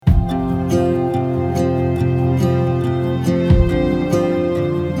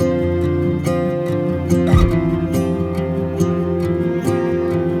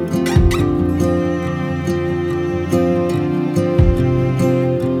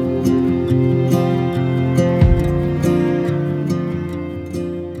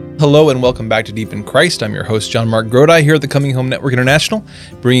Hello and welcome back to Deep in Christ. I'm your host, John Mark Grodi, here at the Coming Home Network International,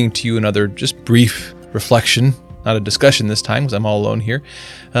 bringing to you another just brief reflection, not a discussion this time because I'm all alone here,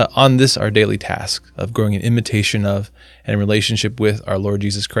 on this, our daily task of growing in imitation of and in relationship with our Lord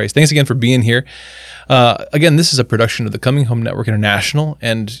Jesus Christ. Thanks again for being here. Again, this is a production of the Coming Home Network International,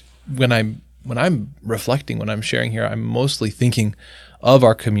 and when I'm reflecting, when I'm sharing here, I'm mostly thinking of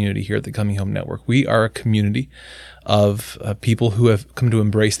our community here at the Coming Home Network. We are a community of people who have come to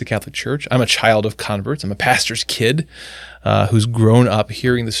embrace the Catholic Church. I'm a child of converts. I'm a pastor's kid who's grown up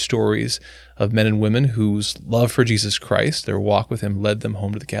hearing the stories of men and women whose love for Jesus Christ, their walk with Him, led them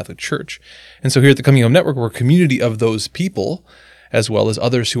home to the Catholic Church. And so here at the Coming Home Network, we're a community of those people, as well as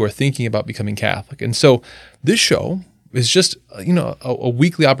others who are thinking about becoming Catholic. And so this show is just, a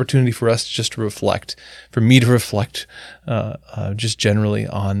weekly opportunity for us just to reflect, for me to reflect just generally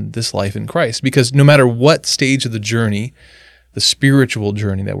on this life in Christ. Because no matter what stage of the journey, the spiritual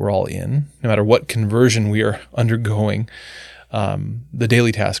journey that we're all in, no matter what conversion we are undergoing, the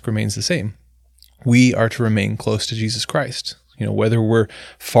daily task remains the same. We are to remain close to Jesus Christ. Whether we're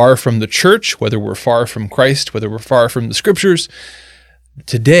far from the church, whether we're far from Christ, whether we're far from the scriptures,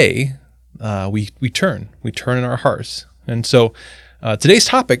 today, we turn in our hearts. And so today's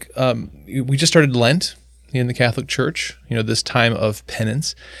topic, we just started Lent in the Catholic Church, this time of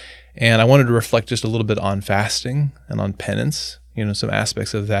penance. And I wanted to reflect just a little bit on fasting and on penance, some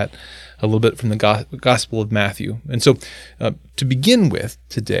aspects of that, a little bit from the Gospel of Matthew. And so to begin with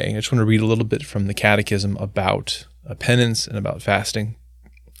today, I just want to read a little bit from the Catechism about penance and about fasting,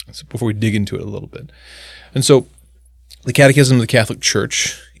 so before we dig into it a little bit. And so the Catechism of the Catholic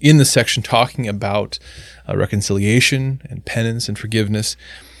Church, in the section talking about reconciliation and penance and forgiveness,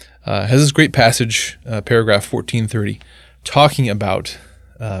 has this great passage, paragraph 1430, talking about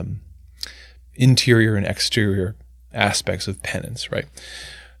interior and exterior aspects of penance, right?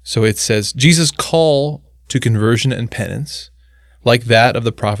 So it says, Jesus' call to conversion and penance, like that of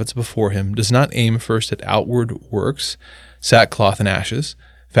the prophets before him, does not aim first at outward works, sackcloth and ashes,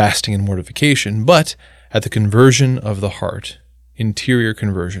 fasting and mortification, but at the conversion of the heart, interior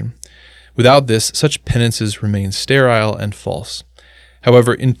conversion. Without this, such penances remain sterile and false.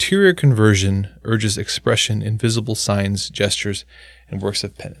 However, interior conversion urges expression in visible signs, gestures, and works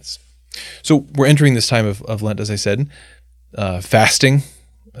of penance. So we're entering this time of Lent, as I said. Fasting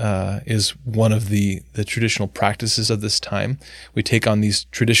is one of the traditional practices of this time. We take on these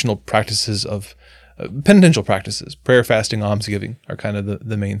traditional practices of penitential practices. Prayer, fasting, almsgiving are kind of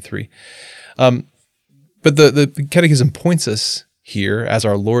the main three. But the Catechism points us here, as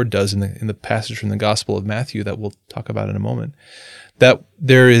our Lord does in the passage from the Gospel of Matthew that we'll talk about in a moment, that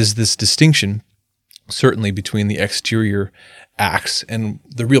there is this distinction, certainly between the exterior acts and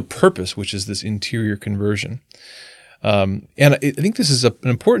the real purpose, which is this interior conversion. And I think this is an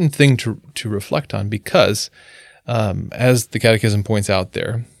important thing to reflect on because, as the Catechism points out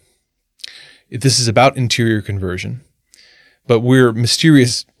there, this is about interior conversion. But we're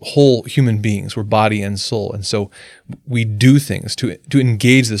mysterious whole human beings. We're body and soul. And so we do things to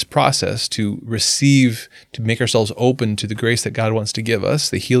engage this process, to receive, to make ourselves open to the grace that God wants to give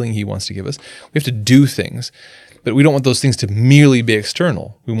us, the healing He wants to give us. We have to do things, but we don't want those things to merely be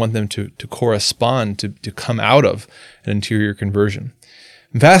external. We want them to correspond, to come out of an interior conversion.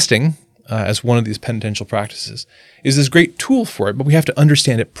 And fasting, as one of these penitential practices, is this great tool for it, but we have to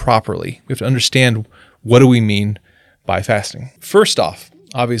understand it properly. We have to understand, what do we mean by fasting? First off,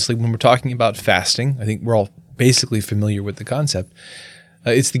 obviously, when we're talking about fasting, I think we're all basically familiar with the concept.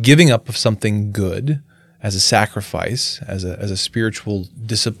 It's the giving up of something good as a sacrifice, as a spiritual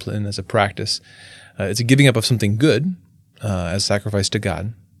discipline, as a practice. It's a giving up of something good as sacrifice to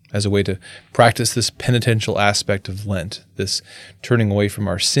God, as a way to practice this penitential aspect of Lent, this turning away from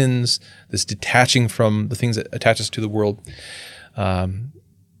our sins, this detaching from the things that attach us to the world,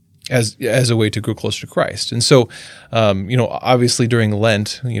 as a way to grow closer to Christ. And so, obviously during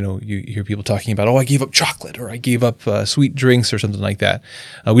Lent, you hear people talking about, I gave up chocolate, or I gave up sweet drinks or something like that.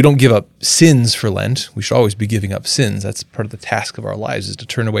 We don't give up sins for Lent. We should always be giving up sins. That's part of the task of our lives, is to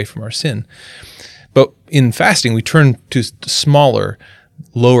turn away from our sin. But in fasting, we turn to smaller,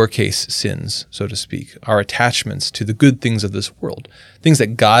 lowercase sins, so to speak, our attachments to the good things of this world, things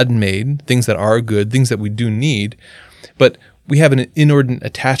that God made, things that are good, things that we do need, but we have an inordinate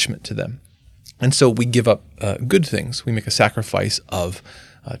attachment to them. And so we give up good things. We make a sacrifice of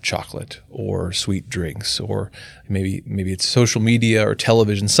chocolate or sweet drinks, or maybe it's social media or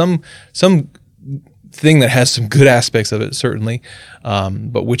television, some thing that has some good aspects of it, certainly,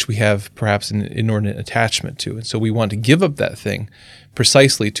 but which we have perhaps an inordinate attachment to. And so we want to give up that thing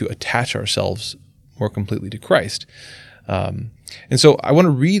precisely to attach ourselves more completely to Christ. And so I want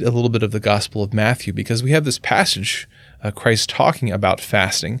to read a little bit of the Gospel of Matthew because we have this passage, Christ talking about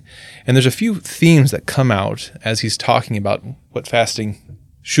fasting. And there's a few themes that come out as he's talking about what fasting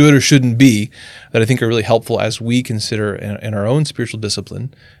should or shouldn't be that I think are really helpful as we consider in our own spiritual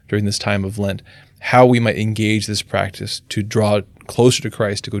discipline during this time of Lent, how we might engage this practice to draw closer to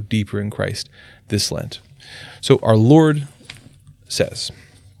Christ, to go deeper in Christ this Lent. So our Lord says,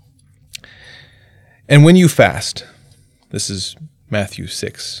 "And when you fast," this is Matthew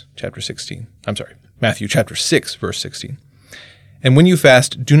chapter 6, verse 16. "And when you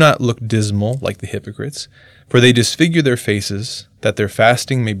fast, do not look dismal like the hypocrites, for they disfigure their faces, that their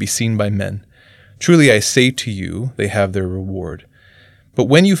fasting may be seen by men. Truly I say to you, they have their reward. But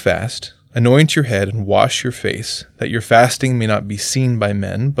when you fast, anoint your head and wash your face, that your fasting may not be seen by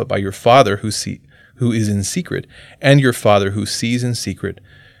men, but by your Father who is in secret, and your Father who sees in secret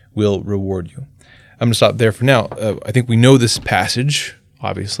will reward you." I'm going to stop there for now. I think we know this passage,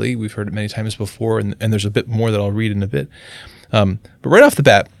 obviously. We've heard it many times before, and there's a bit more that I'll read in a bit. But right off the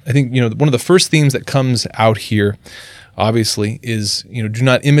bat, I think one of the first themes that comes out here, obviously, is do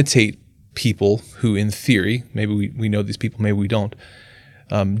not imitate people who, in theory, maybe we know these people, maybe we don't.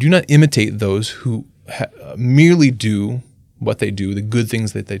 Do not imitate those who merely do what they do, the good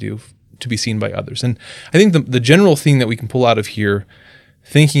things that they do, to be seen by others. And I think the general theme that we can pull out of here,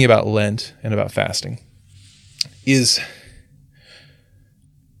 thinking about Lent and about fasting, is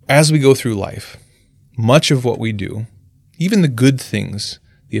as we go through life, much of what we do, even the good things,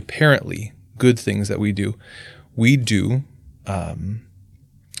 the apparently good things that we do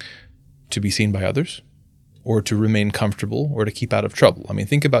to be seen by others, or to remain comfortable, or to keep out of trouble. I mean,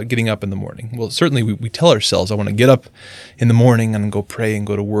 think about getting up in the morning. Well, certainly we tell ourselves, I want to get up in the morning and go pray and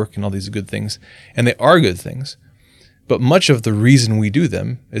go to work and all these good things. And they are good things. But much of the reason we do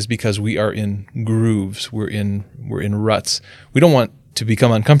them is because we are in grooves, we're in ruts. We don't want to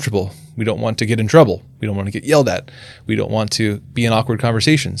become uncomfortable. We don't want to get in trouble. We don't want to get yelled at. We don't want to be in awkward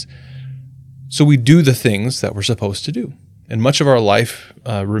conversations. So we do the things that we're supposed to do. And much of our life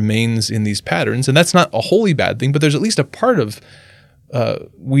remains in these patterns. And that's not a wholly bad thing, but there's at least a part of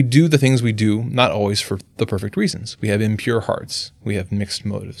we do the things we do, not always for the perfect reasons. We have impure hearts. We have mixed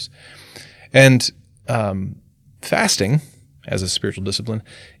motives. And fasting, as a spiritual discipline,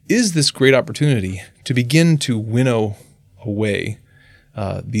 is this great opportunity to begin to winnow away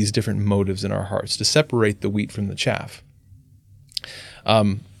these different motives in our hearts, to separate the wheat from the chaff.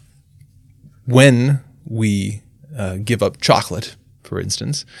 When we give up chocolate, for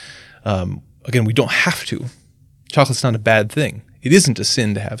instance, again, we don't have to. Chocolate's not a bad thing. It isn't a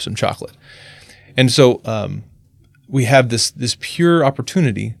sin to have some chocolate. And so we have this pure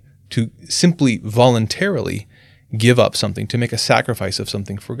opportunity to simply voluntarily give up something, to make a sacrifice of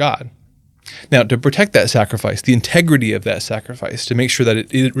something for God. Now, to protect that sacrifice, the integrity of that sacrifice, to make sure that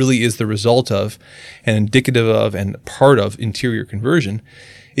it really is the result of and indicative of and part of interior conversion,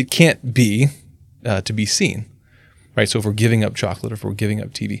 it can't be to be seen, right? So if we're giving up chocolate, or if we're giving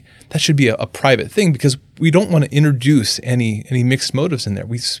up TV, that should be a private thing, because we don't want to introduce any mixed motives in there.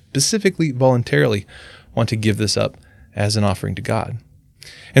 We specifically, voluntarily want to give this up as an offering to God.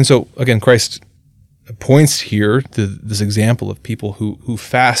 And so, again, Christ points here to this example of people who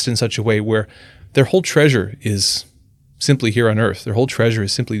fast in such a way where their whole treasure is simply here on earth. Their whole treasure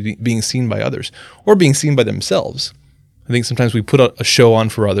is simply being seen by others, or being seen by themselves. I think sometimes we put a show on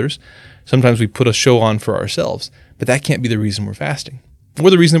for others. Sometimes we put a show on for ourselves, but that can't be the reason we're fasting, or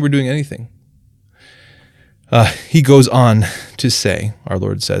the reason that we're doing anything. He goes on to say, our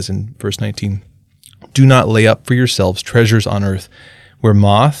Lord says in verse 19, "Do not lay up for yourselves treasures on earth, where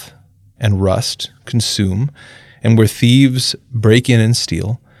moth and rust consume, and where thieves break in and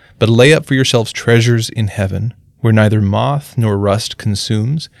steal, but lay up for yourselves treasures in heaven, where neither moth nor rust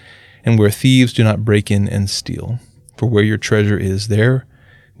consumes, and where thieves do not break in and steal. For where your treasure is, there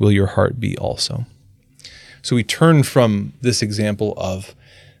will your heart be also." So we turn from this example of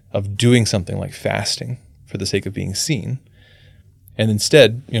doing something like fasting for the sake of being seen, and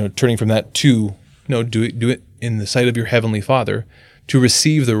instead, turning from that to do it in the sight of your heavenly Father, to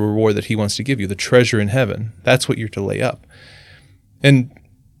receive the reward that he wants to give you, the treasure in heaven. That's what you're to lay up. And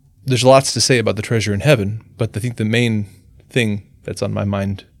there's lots to say about the treasure in heaven, but I think the main thing that's on my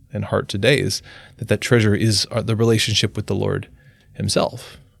mind and heart today is that treasure is the relationship with the Lord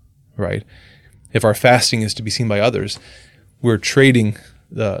himself, right? If our fasting is to be seen by others, we're trading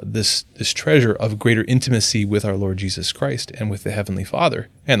this treasure of greater intimacy with our Lord Jesus Christ and with the Heavenly Father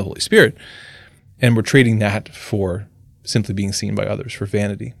and the Holy Spirit, and we're trading that for simply being seen by others, for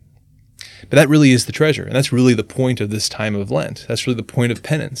vanity. But that really is the treasure, and that's really the point of this time of Lent. That's really the point of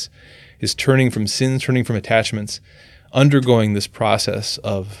penance, is turning from sins, turning from attachments, undergoing this process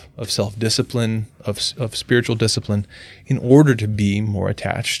of self-discipline, of spiritual discipline, in order to be more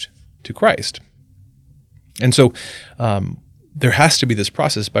attached to Christ. And so there has to be this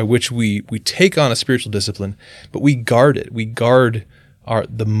process by which we take on a spiritual discipline, but we guard it. We guard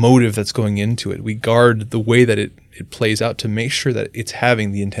the motive that's going into it. We guard the way that it plays out to make sure that it's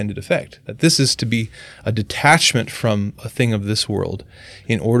having the intended effect, that this is to be a detachment from a thing of this world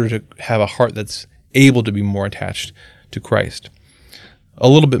in order to have a heart that's able to be more attached to Christ. A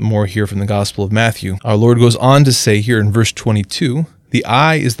little bit more here from the Gospel of Matthew. Our Lord goes on to say here in verse 22, "The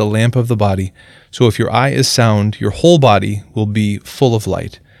eye is the lamp of the body. So if your eye is sound, your whole body will be full of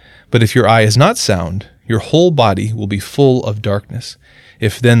light. But if your eye is not sound, your whole body will be full of darkness.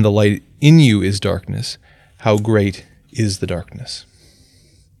 If then the light in you is darkness, how great is the darkness?"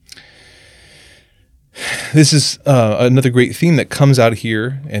 This is another great theme that comes out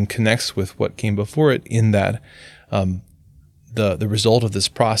here and connects with what came before it, in that the result of this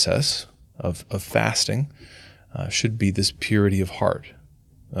process of fasting should be this purity of heart.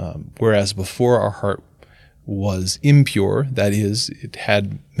 Whereas before our heart was impure, that is, it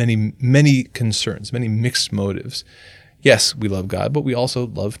had many concerns, many mixed motives. Yes, we love God, but we also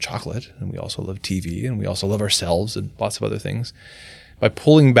love chocolate, and we also love TV, and we also love ourselves and lots of other things. By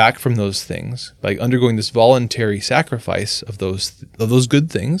pulling back from those things, by undergoing this voluntary sacrifice of those good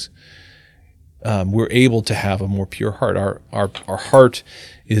things, we're able to have a more pure heart. Our heart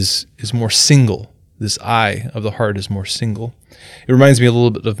is more single. This eye of the heart is more single. It reminds me a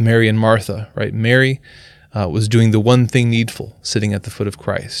little bit of Mary and Martha, right? Mary was doing the one thing needful, sitting at the foot of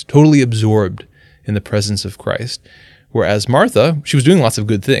Christ, totally absorbed in the presence of Christ. Whereas Martha, she was doing lots of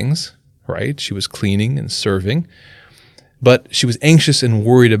good things, right? She was cleaning and serving, but she was anxious and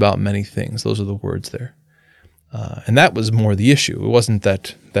worried about many things. Those are the words there. And that was more the issue. It wasn't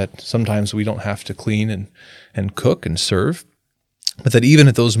that sometimes we don't have to clean and cook and serve, but that even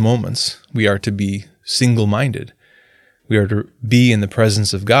at those moments, we are to be single-minded. We are to be in the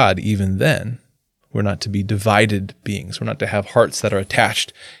presence of God even then. We're not to be divided beings. We're not to have hearts that are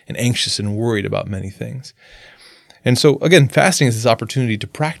attached and anxious and worried about many things. And so, again, fasting is this opportunity to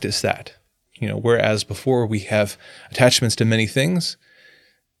practice that. Whereas before we have attachments to many things,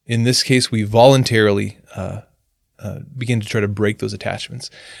 in this case, we voluntarily begin to try to break those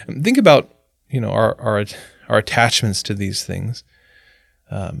attachments. And think about, our attachments to these things.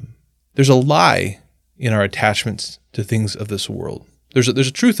 There's a lie in our attachments to things of this world. There's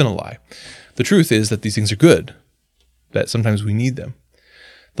a truth and a lie. The truth is that these things are good, that sometimes we need them.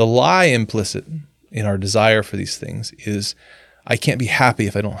 The lie implicit in our desire for these things is, I can't be happy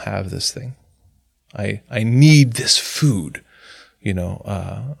if I don't have this thing. I need this food,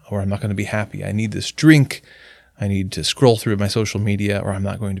 or I'm not going to be happy. I need this drink. I need to scroll through my social media, or I'm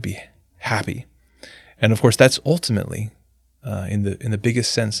not going to be happy. And of course, that's ultimately, in the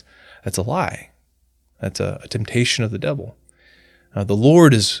biggest sense, that's a lie. That's a temptation of the devil. The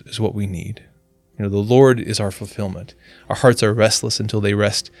Lord is what we need. The Lord is our fulfillment. Our hearts are restless until they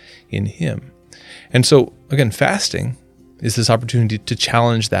rest in Him. And so, again, fasting is this opportunity to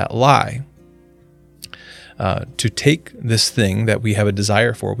challenge that lie, to take this thing that we have a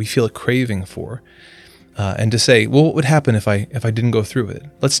desire for, we feel a craving for, and to say, well, what would happen if I didn't go through with it?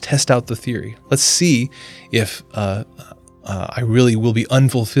 Let's test out the theory. Let's see if I really will be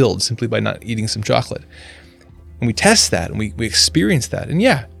unfulfilled simply by not eating some chocolate. And we test that, and we experience that, and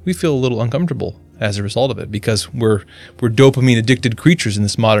yeah, we feel a little uncomfortable as a result of it, because we're dopamine addicted creatures in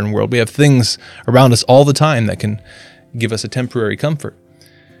this modern world. We have things around us all the time that can give us a temporary comfort.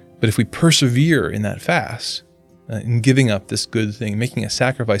 But if we persevere in that fast, in giving up this good thing, making a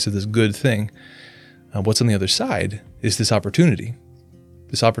sacrifice of this good thing, what's on the other side is this opportunity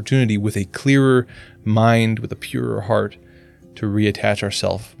with a clearer mind, with a purer heart, to reattach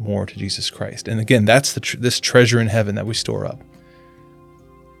ourselves more to Jesus Christ. And again, that's this treasure in heaven that we store up.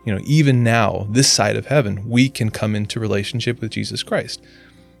 Even now, this side of heaven, we can come into relationship with Jesus Christ.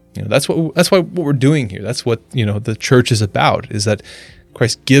 That's what we're doing here. That's what the church is about. Is that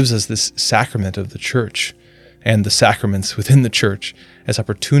Christ gives us this sacrament of the church and the sacraments within the church as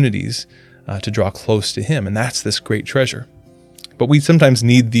opportunities to draw close to Him, and that's this great treasure. But we sometimes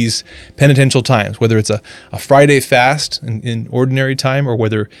need these penitential times, whether it's a Friday fast in ordinary time, or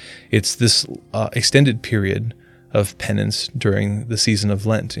whether it's this extended period of penance during the season of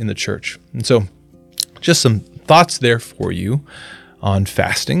Lent in the church. And so just some thoughts there for you on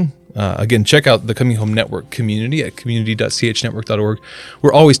fasting Again, check out the Coming Home Network community at community.chnetwork.org.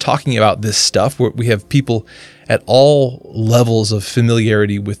 We're always talking about this stuff. We have people at all levels of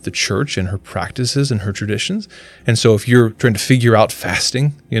familiarity with the church and her practices and her traditions. And so if you're trying to figure out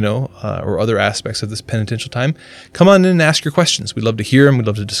fasting, or other aspects of this penitential time, come on in and ask your questions. We'd love to hear them. We'd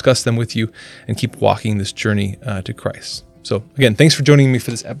love to discuss them with you and keep walking this journey to Christ. So again, thanks for joining me for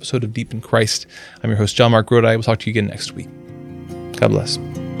this episode of Deep in Christ. I'm your host, John Mark Grodi. We'll talk to you again next week. God bless.